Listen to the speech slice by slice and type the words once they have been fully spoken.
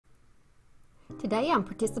Today I'm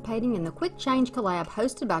participating in the Quick Change collab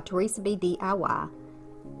hosted by Theresa B DIY.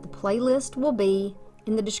 The playlist will be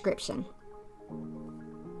in the description.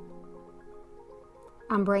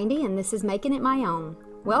 I'm Brandy and this is Making It My Own.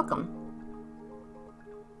 Welcome.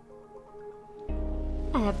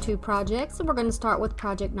 I have two projects and we're going to start with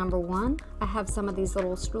project number one. I have some of these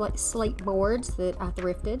little slate boards that I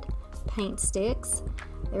thrifted, paint sticks.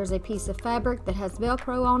 There's a piece of fabric that has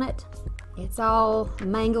Velcro on it. It's all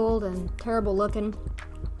mangled and terrible looking,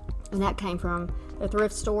 and that came from the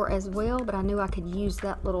thrift store as well, but I knew I could use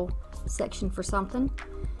that little section for something.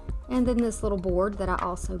 And then this little board that I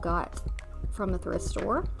also got from the thrift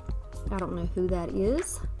store. I don't know who that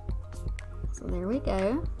is. So there we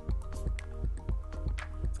go.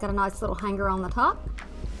 It's got a nice little hanger on the top.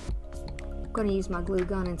 I'm going to use my glue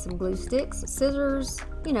gun and some glue sticks, scissors,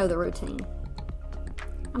 you know the routine.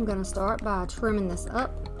 I'm going to start by trimming this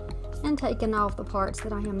up and taking off the parts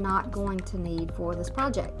that I am not going to need for this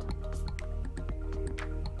project.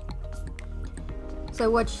 So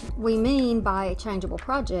what we mean by changeable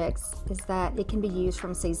projects is that it can be used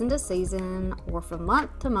from season to season or from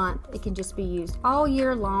month to month. It can just be used all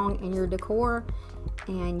year long in your decor,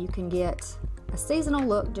 and you can get a seasonal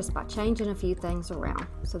look just by changing a few things around.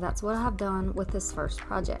 So that's what I've done with this first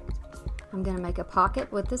project. I'm going to make a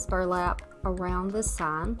pocket with this burlap around this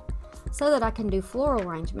sign so that I can do floral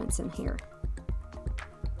arrangements in here.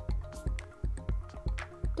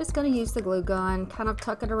 Just going to use the glue gun, kind of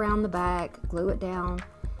tuck it around the back, glue it down,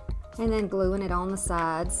 and then gluing it on the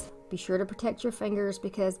sides. Be sure to protect your fingers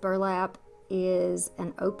because burlap is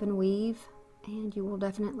an open weave and you will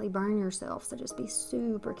definitely burn yourself, so just be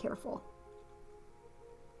super careful.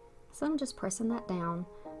 So I'm just pressing that down,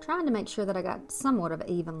 trying to make sure that I got somewhat of an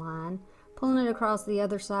even line, pulling it across the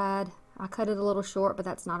other side. I cut it a little short, but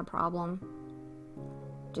that's not a problem.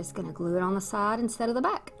 Just gonna glue it on the side instead of the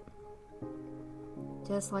back.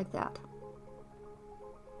 Just like that.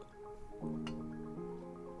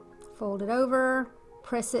 Fold it over,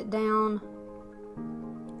 press it down,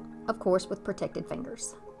 of course with protected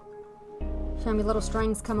fingers. Show me little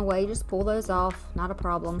strings come away, just pull those off, not a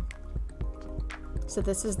problem. So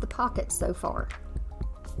this is the pocket so far.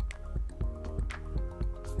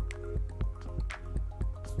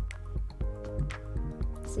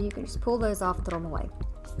 So you can just pull those off, throw them away.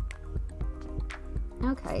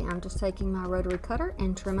 Okay, I'm just taking my rotary cutter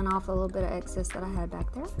and trimming off a little bit of excess that I had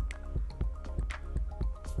back there.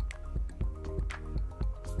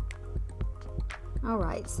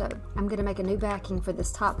 Alright, so I'm going to make a new backing for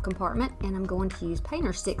this top compartment, and I'm going to use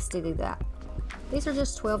painter sticks to do that. These are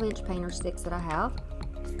just 12-inch painter sticks that I have.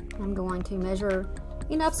 I'm going to measure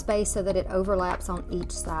enough space so that it overlaps on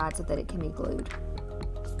each side so that it can be glued.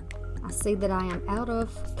 I see that I am out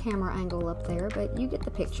of camera angle up there, but you get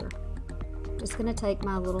the picture. Just going to take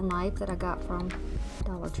my little knife that I got from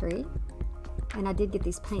Dollar Tree, and I did get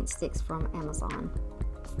these paint sticks from Amazon.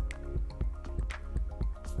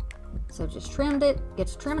 So just trimmed it,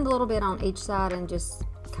 gets trimmed a little bit on each side and just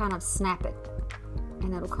kind of snap it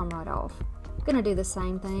and it'll come right off. I'm going to do the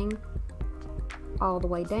same thing all the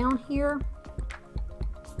way down here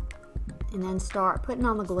and then start putting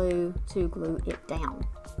on the glue to glue it down.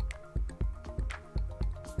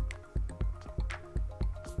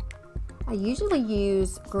 I usually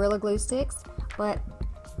use Gorilla Glue sticks, but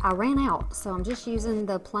I ran out, so I'm just using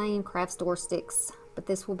the plain craft store sticks, but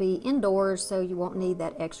this will be indoors so you won't need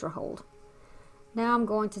that extra hold. Now I'm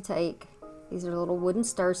going to take, these are little wooden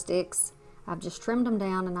stir sticks. I've just trimmed them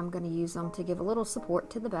down and I'm going to use them to give a little support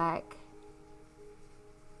to the back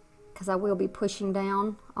because I will be pushing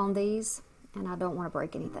down on these and I don't want to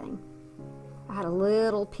break anything. I had a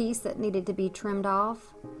little piece that needed to be trimmed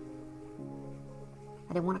off.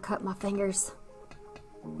 I didn't want to cut my fingers,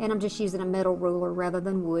 and I'm just using a metal ruler rather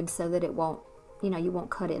than wood so that it won't, you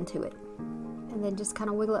won't cut into it. And then just kind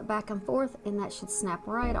of wiggle it back and forth and that should snap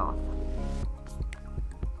right off.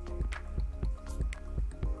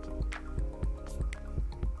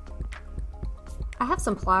 I have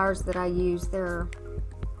some pliers that I use.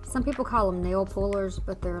 Some people call them nail pullers,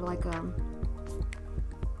 but they're like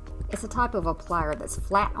it's a type of a plier that's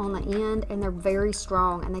flat on the end and they're very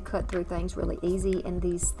strong and they cut through things really easy, and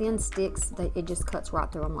these thin sticks, it just cuts right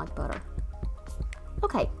through them like butter.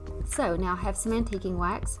 Okay, so now I have some antiquing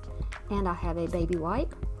wax and I have a baby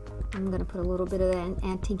wipe. I'm going to put a little bit of that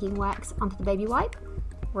antiquing wax onto the baby wipe,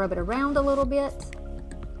 rub it around a little bit,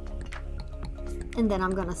 and then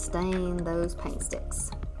I'm going to stain those paint sticks.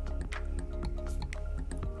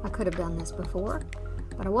 I could have done this before,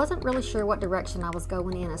 but I wasn't really sure what direction I was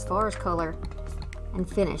going in as far as color and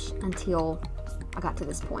finish until I got to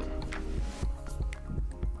this point.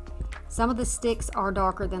 Some of the sticks are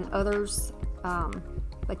darker than others.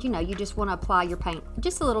 but you know, you just want to apply your paint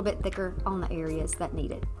just a little bit thicker on the areas that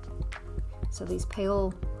need it. So these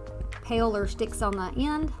paler sticks on the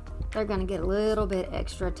end, they're going to get a little bit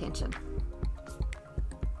extra attention.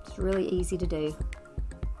 It's really easy to do.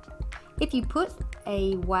 If you put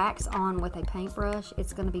a wax on with a paintbrush,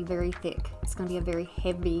 it's going to be very thick. It's going to be a very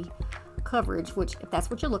heavy coverage, which if that's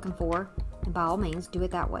what you're looking for, then by all means do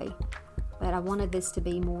it that way. But I wanted this to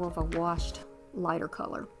be more of a washed, lighter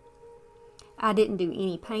color. I didn't do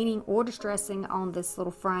any painting or distressing on this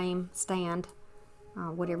little frame stand,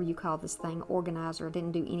 whatever you call this thing, organizer. I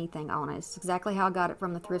didn't do anything on it. It's exactly how I got it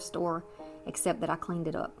from the thrift store, except that I cleaned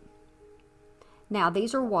it up. Now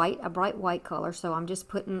these are white, a bright white color, so I'm just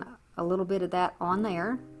putting a little bit of that on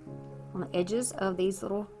there, on the edges of these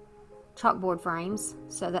little chalkboard frames,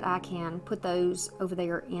 so that I can put those over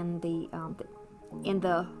there in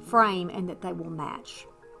the frame and that they will match.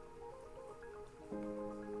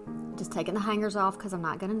 Just taking the hangers off because I'm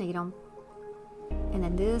not going to need them. And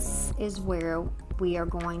then this is where we are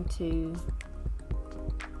going to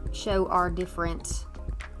show our different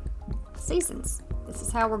seasons. This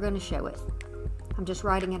is how we're going to show it. I'm just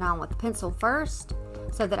writing it on with the pencil first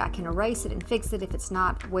so that I can erase it and fix it if it's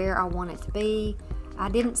not where I want it to be. I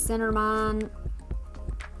didn't center mine.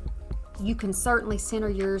 You can certainly center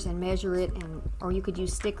yours and measure it, or you could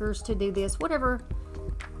use stickers to do this, whatever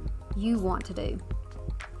you want to do.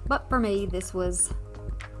 But for me, this was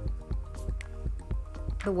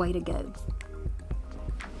the way to go.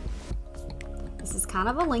 This is kind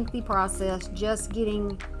of a lengthy process, just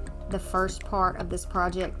getting the first part of this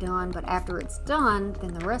project done, but after it's done,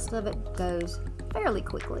 then the rest of it goes fairly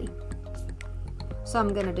quickly. So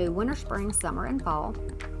I'm going to do winter, spring, summer, and fall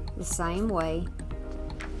the same way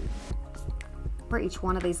for each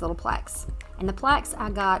one of these little plaques. And the plaques I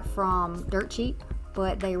got from Dirt Cheap,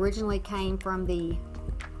 but they originally came from the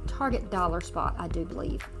Target dollar spot, I do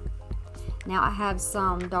believe. Now I have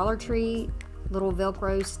some Dollar Tree little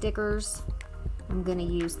Velcro stickers. I'm going to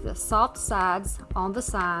use the soft sides on the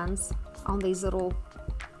signs, on these little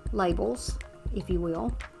labels, if you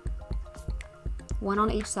will. One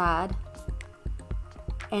on each side.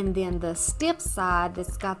 And then the stiff side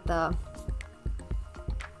that's got the,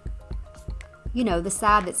 you know, the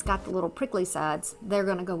side that's got the little prickly sides, they're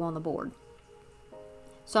going to go on the board.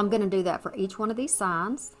 So I'm going to do that for each one of these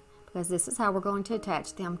signs, because this is how we're going to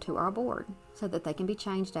attach them to our board so that they can be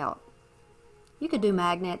changed out. You could do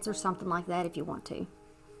magnets or something like that if you want to.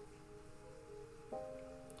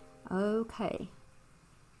 Okay.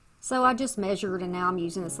 So I just measured, and now I'm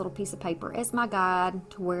using this little piece of paper as my guide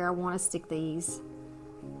to where I want to stick these.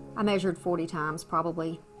 I measured 40 times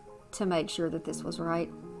probably to make sure that this was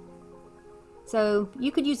right. So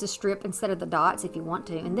you could use a strip instead of the dots if you want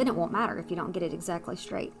to, and then it won't matter if you don't get it exactly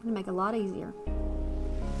straight. It'll make it a lot easier.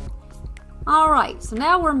 Alright, so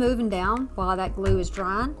now we're moving down while that glue is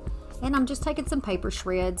drying, and I'm just taking some paper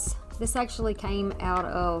shreds. This actually came out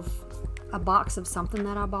of a box of something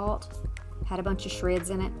that I bought. Had a bunch of shreds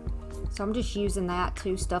in it. So I'm just using that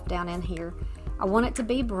to stuff down in here. I want it to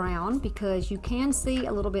be brown because you can see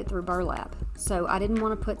a little bit through burlap. So I didn't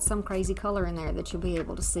want to put some crazy color in there that you'll be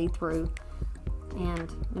able to see through and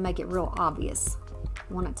to make it real obvious.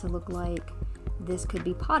 I want it to look like this could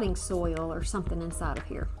be potting soil or something inside of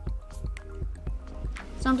here.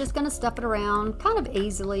 So I'm just going to stuff it around kind of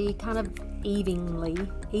easily, kind of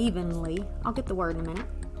evenly. I'll get the word in a minute.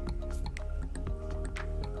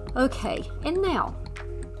 Okay, and now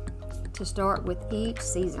to start with each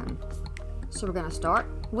season. So we're going to start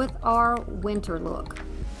with our winter look.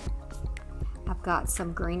 I've got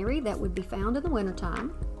some greenery that would be found in the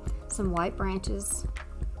wintertime, some white branches,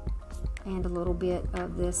 and a little bit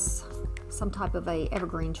of this, some type of a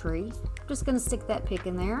evergreen tree. I'm just going to stick that pick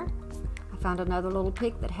in there. I found another little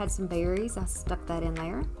pick that had some berries. I stuck that in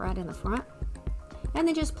there, right in the front. And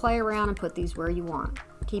then just play around and put these where you want.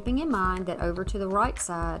 Keeping in mind that over to the right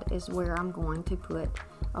side is where I'm going to put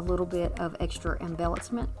a little bit of extra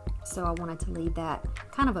embellishment. So I wanted to leave that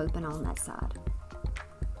kind of open on that side.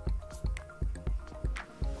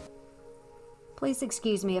 Please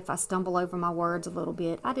excuse me if I stumble over my words a little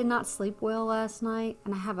bit. I did not sleep well last night,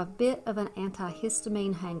 and I have a bit of an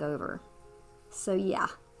antihistamine hangover. So yeah.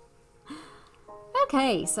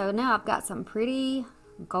 Okay, so now I've got some pretty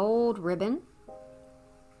gold ribbon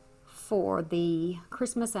for the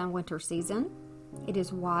Christmas and winter season. It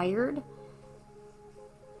is wired.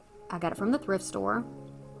 I got it from the thrift store.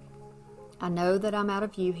 I know that I'm out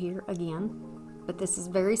of view here again, but this is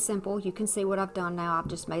very simple. You can see what I've done now. I've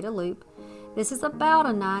just made a loop. This is about a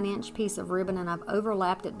 9-inch piece of ribbon, and I've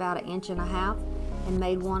overlapped it about 1.5 inches and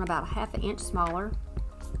made one about 1/2 inch smaller.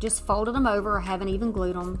 Just folded them over. I haven't even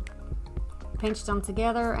glued them. pinched them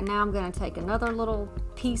together, and now I'm going to take another little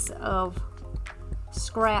piece of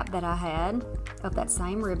scrap that I had of that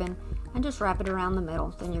same ribbon and just wrap it around the middle.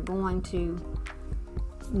 Then you're going to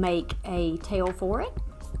make a tail for it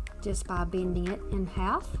just by bending it in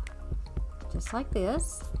half, just like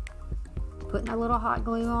this, putting a little hot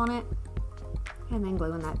glue on it, and then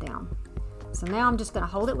gluing that down. So now I'm just going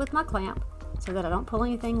to hold it with my clamp so that I don't pull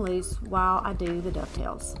anything loose while I do the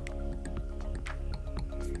dovetails.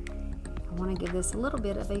 I want to give this a little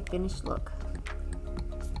bit of a finished look.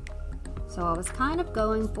 So I was kind of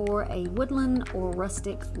going for a woodland or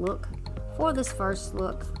rustic look for this first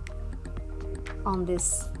look on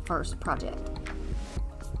this first project.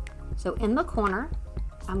 So in the corner,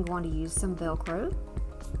 I'm going to use some Velcro,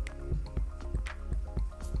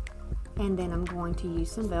 and then I'm going to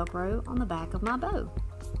use some Velcro on the back of my bow.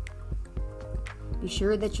 Be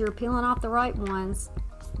sure that you're peeling off the right ones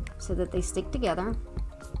so that they stick together.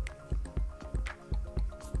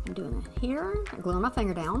 I'm doing it here, I'm gluing my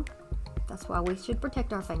finger down. That's why we should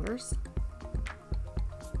protect our fingers.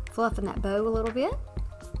 Fluffing that bow a little bit.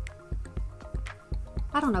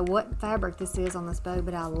 I don't know what fabric this is on this bow,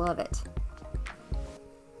 but I love it.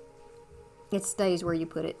 It stays where you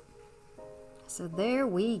put it. So there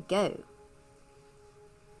we go.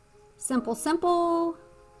 Simple, simple.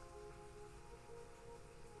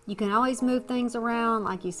 You can always move things around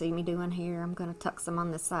like you see me doing here. I'm going to tuck some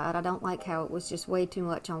on this side. I don't like how it was just way too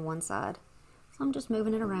much on one side. So I'm just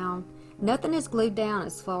moving it around. Nothing is glued down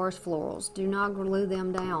as far as florals. Do not glue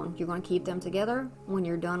them down. You're going to keep them together. When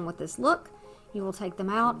you're done with this look, you will take them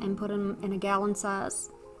out and put them in a gallon size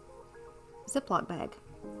Ziploc bag.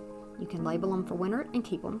 You can label them for winter and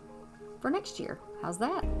keep them for next year. How's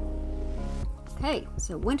that? Okay,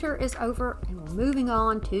 so winter is over and we're moving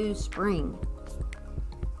on to spring.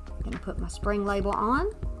 I'm going to put my spring label on,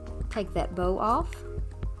 take that bow off,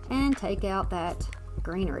 and take out that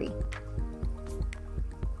greenery.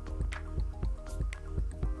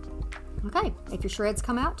 Okay, if your shreds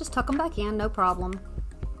come out, just tuck them back in, no problem.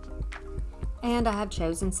 And I have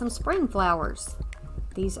chosen some spring flowers.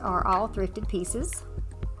 These are all thrifted pieces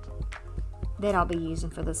that I'll be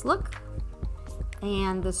using for this look.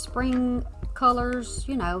 And the spring colors,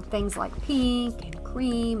 you know, things like pink and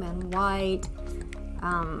cream and white,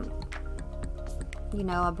 you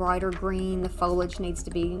know, a brighter green. The foliage needs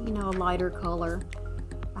to be, you know, a lighter color.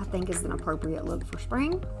 I think is an appropriate look for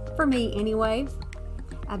spring, for me anyway.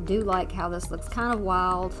 I do like how this looks kind of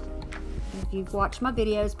wild. If you've watched my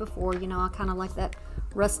videos before, you know I kind of like that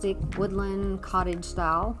rustic woodland cottage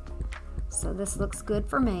style. So this looks good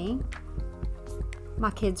for me.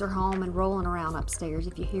 My kids are home and rolling around upstairs.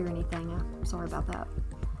 If you hear anything, I'm sorry about that.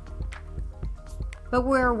 But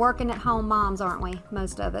we're working at home moms, aren't we?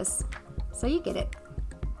 Most of us. So you get it.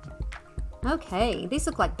 Okay, these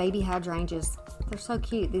look like baby hydrangeas. They're so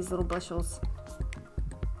cute, these little bushels.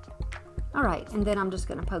 All right, and then I'm just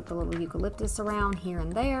gonna poke the little eucalyptus around here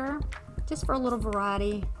and there, just for a little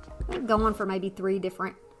variety. I think going for maybe 3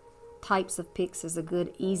 different types of picks is a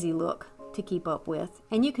good, easy look to keep up with.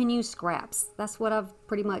 And you can use scraps. That's what I've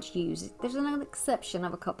pretty much used. There's an exception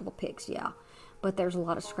of a couple of picks, yeah, but there's a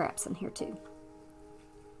lot of scraps in here too.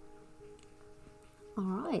 All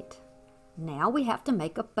right, now we have to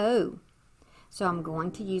make a bow. So I'm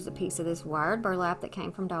going to use a piece of this wired burlap that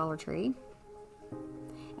came from Dollar Tree.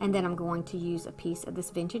 And then I'm going to use a piece of this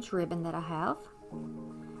vintage ribbon that I have.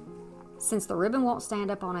 Since the ribbon won't stand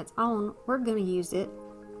up on its own, we're going to use it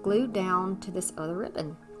glued down to this other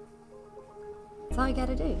ribbon. That's all you got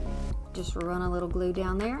to do. Just run a little glue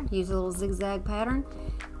down there, use a little zigzag pattern,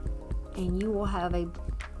 and you will have a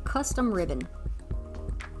custom ribbon.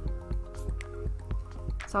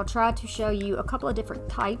 So I'll try to show you a couple of different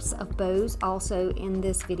types of bows also in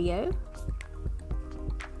this video.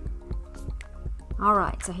 All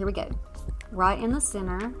right, so here we go. Right in the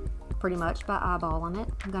center, pretty much by eyeballing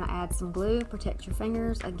it, I'm gonna add some glue, protect your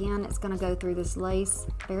fingers. Again, it's gonna go through this lace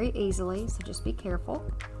very easily, so just be careful.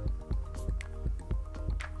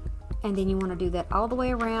 And then you wanna do that all the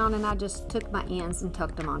way around, and I just took my ends and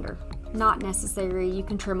tucked them under. Not necessary, you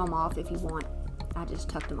can trim them off if you want. I just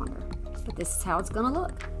tucked them under. But this is how it's gonna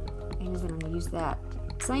look. And you're gonna use that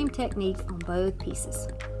same technique on both pieces.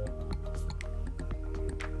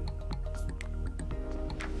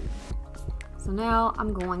 So now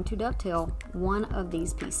I'm going to dovetail one of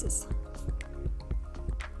these pieces.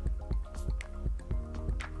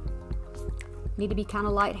 Need to be kind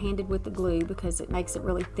of light-handed with the glue because it makes it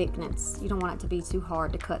really thick and you don't want it to be too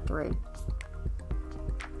hard to cut through.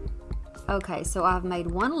 Okay, so I've made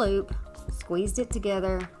one loop, squeezed it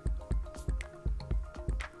together,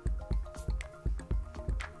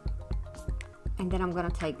 and then then I'm going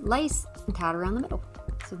to take lace and tie it around the middle.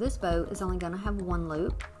 So this bow is only going to have one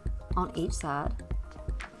loop on each side,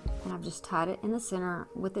 and I've just tied it in the center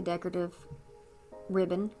with the decorative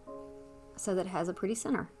ribbon so that it has a pretty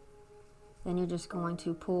center. Then you're just going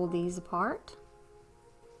to pull these apart.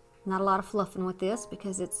 Not a lot of fluffing with this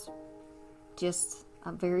because it's just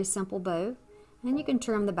a very simple bow. And you can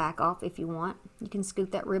trim the back off if you want. You can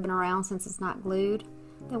scoot that ribbon around since it's not glued.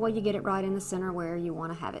 That way you get it right in the center where you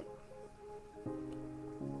want to have it.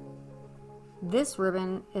 This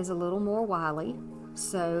ribbon is a little more wily,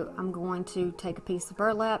 so I'm going to take a piece of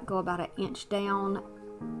burlap, go about 1 inch down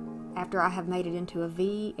after I have made it into a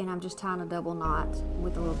V, and I'm just tying a double knot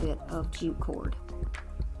with a little bit of jute cord.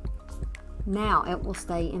 Now it will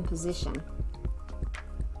stay in position.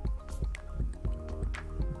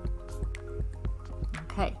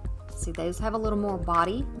 Okay, see, those have a little more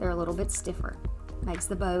body. They're a little bit stiffer. Makes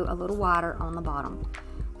the bow a little wider on the bottom.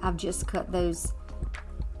 I've just cut those,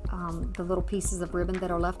 the little pieces of ribbon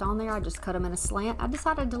that are left on there, I just cut them in a slant. I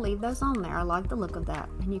decided to leave those on there. I like the look of that.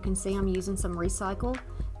 And you can see I'm using some recycled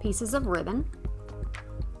pieces of ribbon.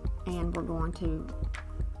 And we're going to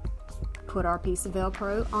put our piece of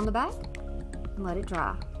Velcro on the back and let it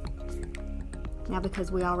dry. Now,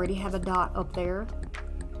 because we already have a dot up there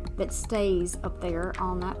that stays up there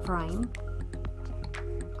on that frame,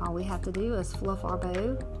 all we have to do is fluff our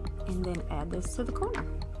bow and then add this to the corner.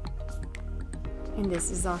 And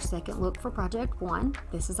this is our second look for project 1.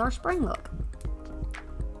 This is our spring look.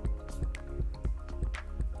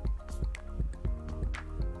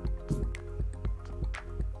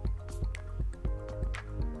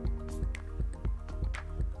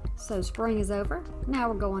 So spring is over. Now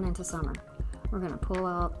we're going into summer. We're going to pull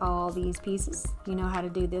out all these pieces. You know how to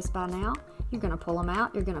do this by now. You're going to pull them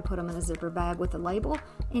out. You're going to put them in a zipper bag with a label,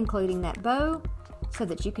 including that bow, so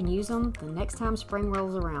that you can use them the next time spring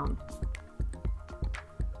rolls around.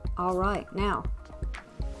 All right, now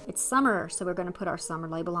it's summer, so we're going to put our summer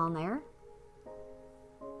label on there.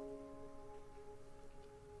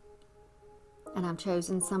 And I've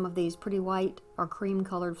chosen some of these pretty white or cream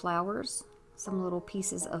colored flowers, some little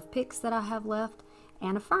pieces of picks that I have left,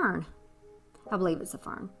 and a fern. I believe it's a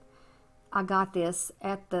fern. I got this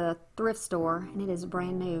at the thrift store and it is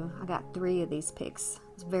brand new. I got 3 of these picks.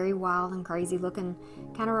 It's very wild and crazy looking.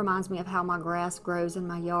 Kind of reminds me of how my grass grows in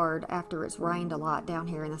my yard after it's rained a lot down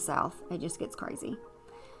here in the south. It just gets crazy.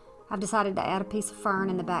 I've decided to add a piece of fern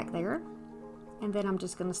in the back there. And then I'm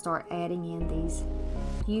just going to start adding in these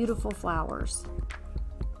beautiful flowers.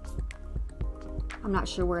 I'm not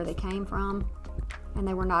sure where they came from, and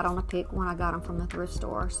they were not on a pick when I got them from the thrift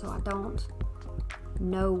store, so I don't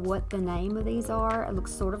know what the name of these are. It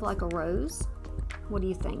looks sort of like a rose. What do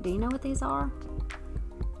you think? Do you know what these are?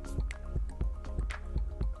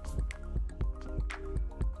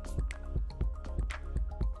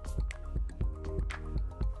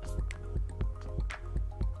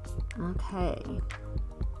 Okay.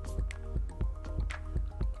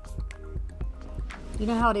 You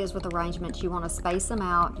know how it is with arrangements. You want to space them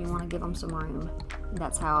out. You want to give them some room.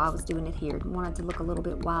 That's how I was doing it here. You want it to look a little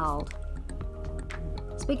bit wild.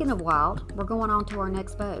 Speaking of wild, we're going on to our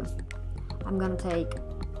next bow. I'm going to take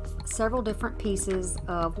several different pieces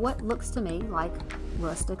of what looks to me like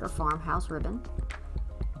rustic or farmhouse ribbon.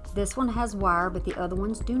 This one has wire, but the other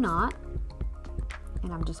ones do not.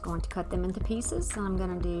 And I'm just going to cut them into pieces, and I'm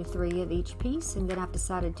going to do 3 of each piece. And then I've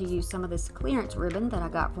decided to use some of this clearance ribbon that I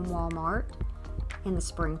got from Walmart in the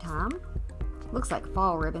springtime. Looks like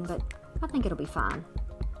fall ribbon, but I think it'll be fine.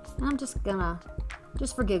 And I'm just gonna,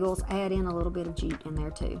 just for giggles, add in a little bit of jute in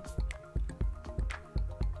there too.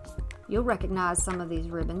 You'll recognize some of these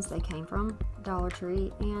ribbons. They came from Dollar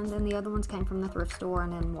Tree, and then the other ones came from the thrift store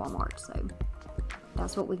and then Walmart. So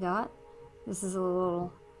that's what we got. This is a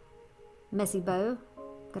little messy bow.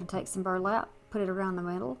 Gonna take some burlap, put it around the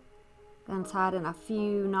middle. Gonna tie it in a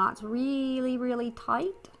few knots really, really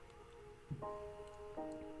tight.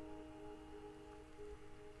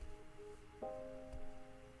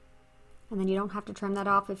 And then you don't have to trim that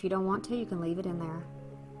off if you don't want to. You can leave it in there.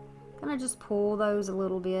 Gonna just pull those a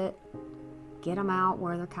little bit, get them out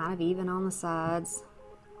where they're kind of even on the sides.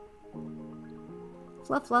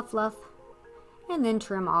 Fluff, fluff, fluff. And then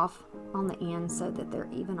trim off on the end so that they're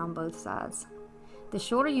even on both sides. The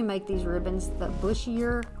shorter you make these ribbons, the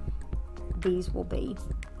bushier these will be.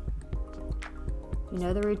 You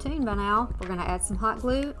know the routine by now. We're going to add some hot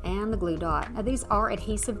glue and the glue dot. Now these are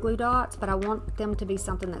adhesive glue dots, but I want them to be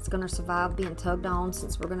something that's going to survive being tugged on,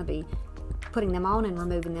 since we're going to be putting them on and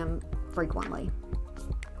removing them frequently.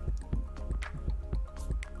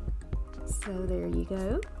 So there you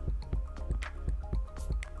go.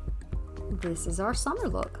 This is our summer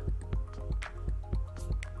look.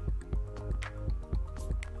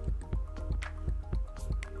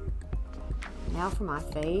 Now for my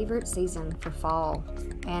favorite season for fall,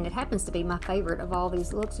 and it happens to be my favorite of all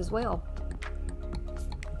these looks as well.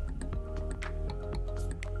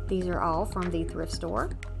 These are all from the thrift store.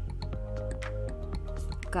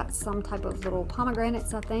 Got some type of little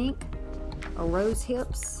pomegranates, I think, or rose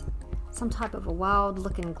hips, some type of a wild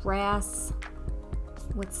looking grass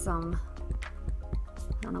with some,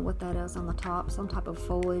 I don't know what that is on the top, some type of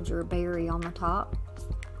foliage or berry on the top.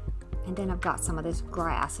 And then I've got some of this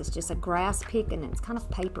grass. It's just a grass pick and it's kind of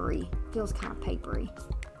papery, feels kind of papery.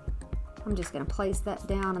 I'm just going to place that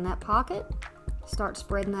down in that pocket, start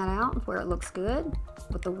spreading that out where it looks good,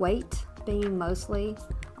 with the weight being mostly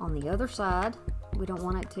on the other side. We don't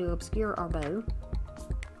want it to obscure our bow.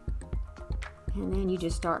 And then you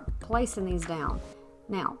just start placing these down.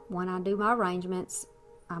 Now, when I do my arrangements,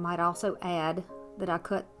 I might also add that I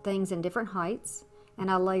cut things in different heights and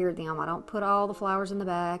I layer them. I don't put all the flowers in the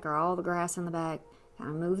back or all the grass in the back. Kind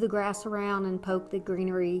of move the grass around and poke the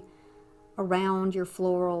greenery around your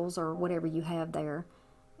florals or whatever you have there,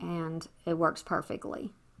 and it works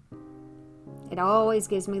perfectly. It always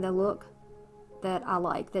gives me the look that I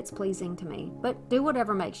like, that's pleasing to me. But do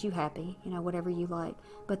whatever makes you happy, you know, whatever you like.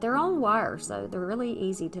 But they're on wire, so they're really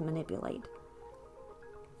easy to manipulate.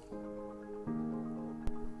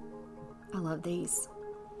 I love these.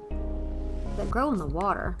 They grow in the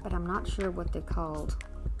water, but I'm not sure what they're called.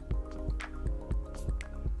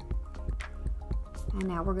 And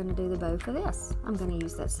now we're going to do the bow for this. I'm going to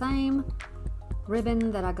use that same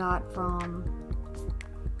ribbon that I got from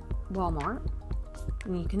Walmart.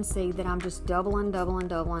 And you can see that I'm just doubling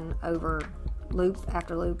over loop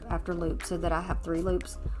after loop after loop, so that I have 3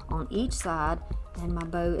 loops on each side, and my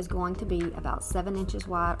bow is going to be about 7 inches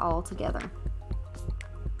wide all together.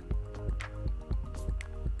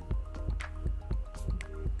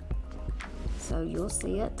 So you'll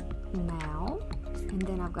see it now. And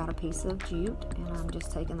then I've got a piece of jute, and I'm just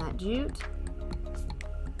taking that jute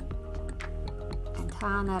and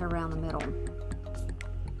tying that around the middle.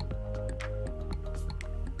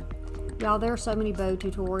 Y'all, there are so many bow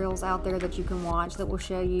tutorials out there that you can watch that will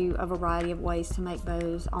show you a variety of ways to make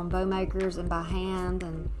bows on bow makers and by hand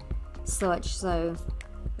and such. So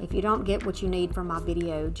if you don't get what you need from my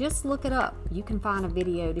video, just look it up. You can find a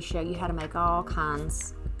video to show you how to make all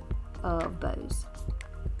kinds of bows.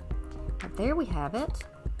 But there we have it.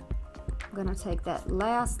 I'm going to take that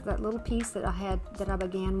little piece that I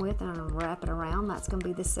began with, and I'm going to wrap it around. That's going to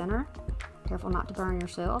be the center. Careful not to burn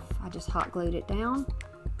yourself. I just hot glued it down.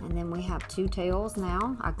 And then we have 2 tails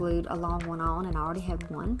now. I glued a long one on, and I already had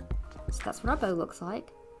one. So that's what our bow looks like.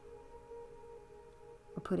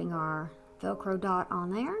 We're putting our Velcro dot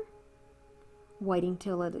on there, waiting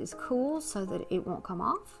till it is cool so that it won't come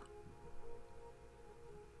off.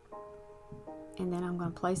 And then I'm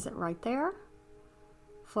going to place it right there,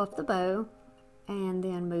 fluff the bow, and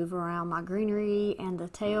then move around my greenery and the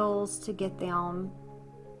tails to get them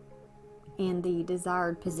in the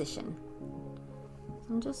desired position. So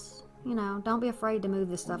I'm just, you know, don't be afraid to move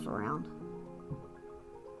this stuff around.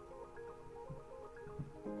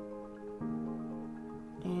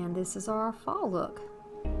 And this is our fall look.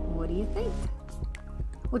 What do you think?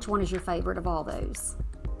 Which one is your favorite of all those?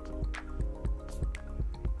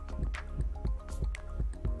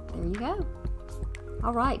 There you go.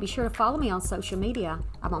 All right, be sure to follow me on social media.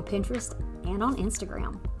 I'm on Pinterest and on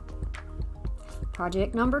Instagram.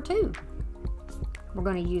 Project number 2. We're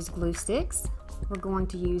going to use glue sticks. We're going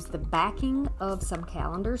to use the backing of some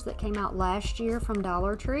calendars that came out last year from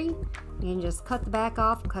Dollar Tree. You can just cut the back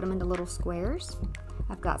off and cut them into little squares.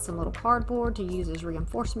 I've got some little cardboard to use as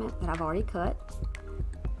reinforcement that I've already cut.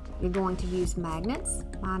 You're going to use magnets.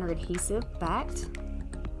 Mine are adhesive backed.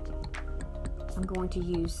 I'm going to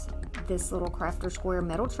use this little crafter square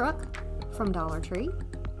metal truck from Dollar Tree.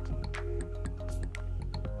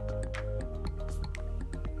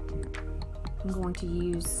 I'm going to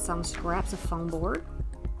use some scraps of foam board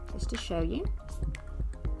just to show you.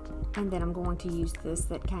 And then I'm going to use this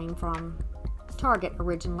that came from Target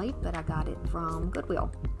originally, but I got it from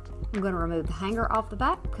Goodwill. I'm going to remove the hanger off the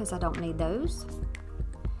back because I don't need those.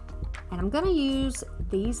 And I'm going to use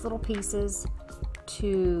these little pieces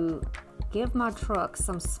to give my truck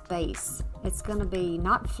some space. It's going to be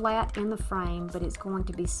not flat in the frame, but it's going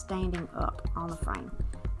to be standing up on the frame.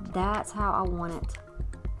 That's how I want it,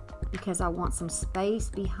 because I want some space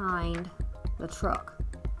behind the truck.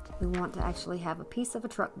 We want to actually have a piece of a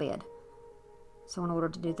truck bed. So in order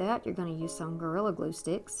to do that, you're going to use some Gorilla Glue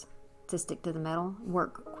sticks to stick to the metal.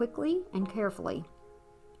 Work quickly and carefully.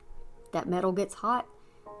 That metal gets hot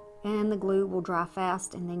and the glue will dry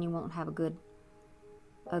fast, and then you won't have a good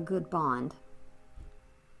bond.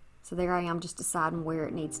 So there I am, just deciding where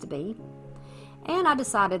it needs to be. And I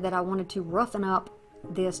decided that I wanted to roughen up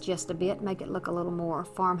this just a bit, make it look a little more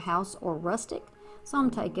farmhouse or rustic. So I'm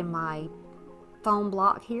taking my foam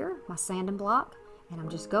block here, my sanding block, and I'm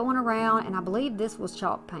just going around, and I believe this was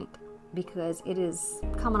chalk paint because it is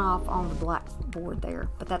coming off on the black board there,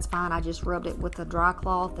 but that's fine. I just rubbed it with a dry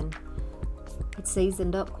cloth and it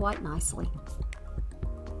seasoned up quite nicely.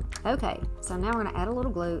 Okay, so now we're going to add a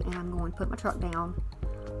little glue, and I'm going to put my truck down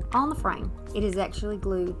on the frame. It is actually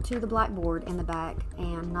glued to the blackboard in the back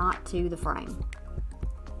and not to the frame.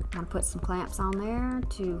 I'm going to put some clamps on there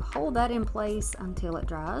to hold that in place until it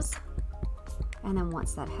dries. And then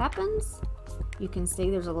once that happens, you can see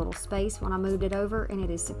there's a little space when I moved it over, and it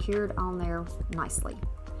is secured on there nicely.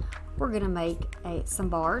 We're going to make some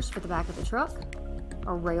bars for the back of the truck,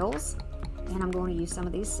 or rails, and I'm going to use some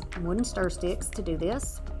of these wooden stir sticks to do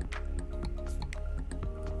this.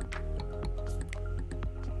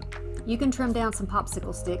 You can trim down some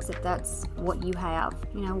popsicle sticks if that's what you have,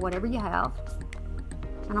 you know, whatever you have.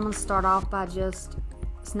 And I'm going to start off by just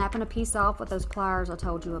snapping a piece off with those pliers I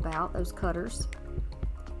told you about, those cutters.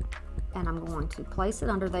 And I'm going to place it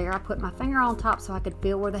under there. I put my finger on top so I could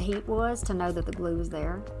feel where the heat was to know that the glue was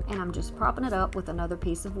there. And I'm just propping it up with another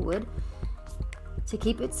piece of wood to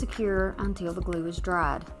keep it secure until the glue is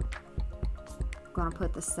dried. I'm going to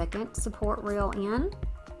put the second support rail in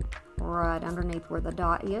right underneath where the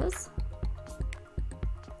dot is.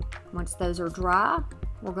 Once those are dry,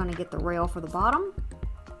 we're going to get the rail for the bottom.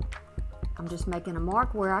 I'm just making a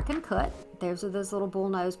mark where I can cut. Those are those little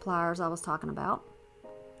bullnose pliers I was talking about.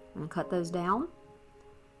 I'm going to cut those down.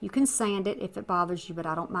 You can sand it if it bothers you, but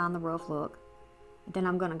I don't mind the rough look. Then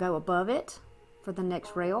I'm going to go above it for the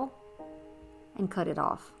next rail and cut it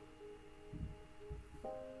off.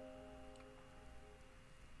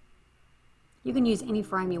 You can use any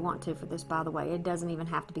frame you want to for this, by the way. It doesn't even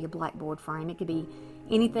have to be a blackboard frame. It could be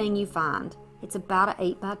anything you find. It's about an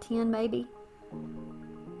 8 by 10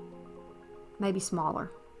 maybe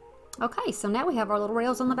smaller. Okay, so now we have our little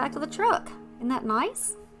rails on the back of the truck. Isn't that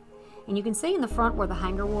nice? And you can see in the front where the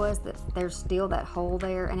hanger was that there's still that hole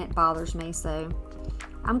there, and it bothers me. So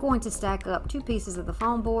I'm going to stack up 2 pieces of the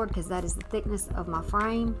foam board because that is the thickness of my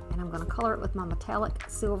frame, and I'm going to color it with my metallic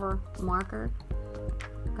silver marker.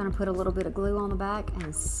 I'm going to put a little bit of glue on the back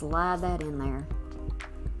and slide that in there.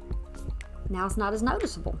 Now it's not as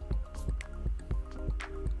noticeable.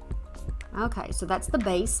 Okay, so that's the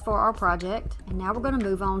base for our project, and now we're going to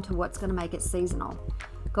move on to what's going to make it seasonal.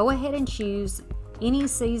 Go ahead and choose any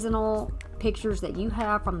seasonal pictures that you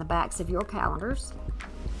have from the backs of your calendars.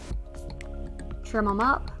 Trim them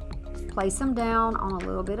up, place them down on a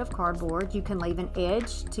little bit of cardboard. You can leave an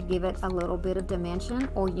edge to give it a little bit of dimension,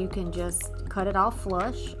 or you can just cut it off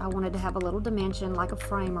flush. I wanted to have a little dimension like a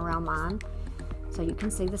frame around mine, so you can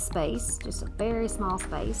see the space, just a very small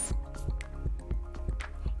space.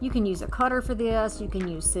 You can use a cutter for this, you can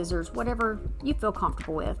use scissors, whatever you feel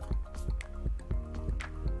comfortable with.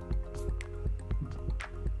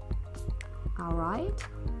 All right,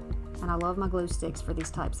 and I love my glue sticks for these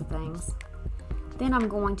types of things. Then I'm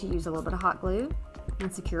going to use a little bit of hot glue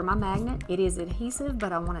and secure my magnet. It is adhesive,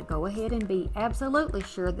 but I want to go ahead and be absolutely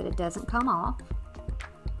sure that it doesn't come off.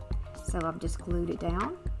 So I've just glued it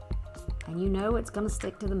down, and you know it's going to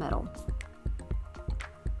stick to the metal.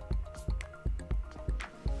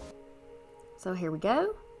 So here we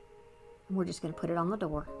go, and we're just going to put it on the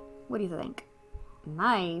door. What do you think?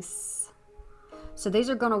 Nice. So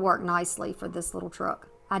these are going to work nicely for this little truck.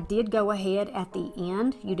 I did go ahead at the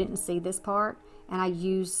end, you didn't see this part, and I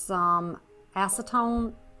used some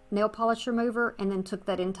acetone nail polish remover and then took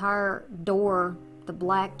that entire door, the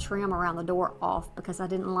black trim around the door, off because I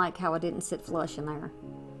didn't like how it didn't sit flush in there.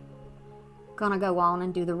 Gonna go on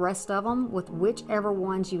and do the rest of them with whichever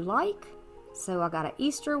ones you like. So I got an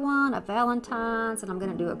Easter one, a Valentine's, and I'm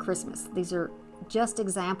going to do a Christmas. These are just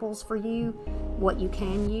examples for you, what you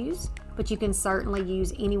can use, but you can certainly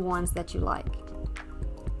use any ones that you like.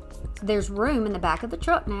 So there's room in the back of the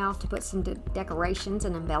truck now to put some decorations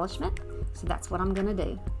and embellishment. So that's what I'm going to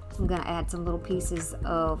do. I'm going to add some little pieces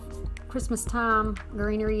of Christmas time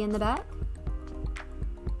greenery in the back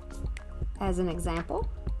as an example.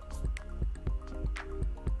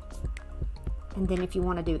 And then if you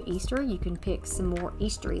want to do Easter, you can pick some more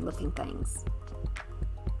Eastery looking things.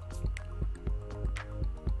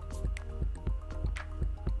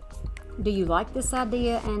 Do you like this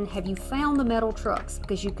idea, and have you found the metal trucks?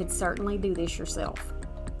 Because you could certainly do this yourself.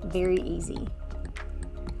 Very easy.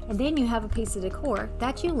 And then you have a piece of decor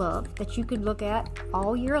that you love that you could look at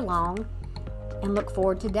all year long and look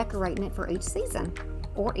forward to decorating it for each season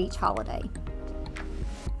or each holiday.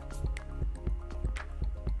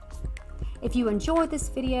 If you enjoyed this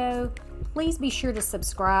video, Please be sure to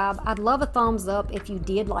subscribe. I'd love a thumbs up if you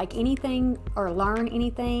did like anything or learn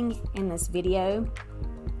anything in this video.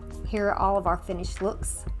 Here are all of our finished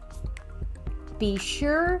looks. Be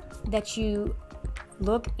sure that you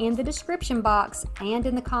look in the description box and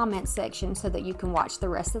in the comments section so that you can watch the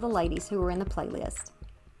rest of the ladies who are in the playlist.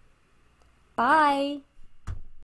 Bye!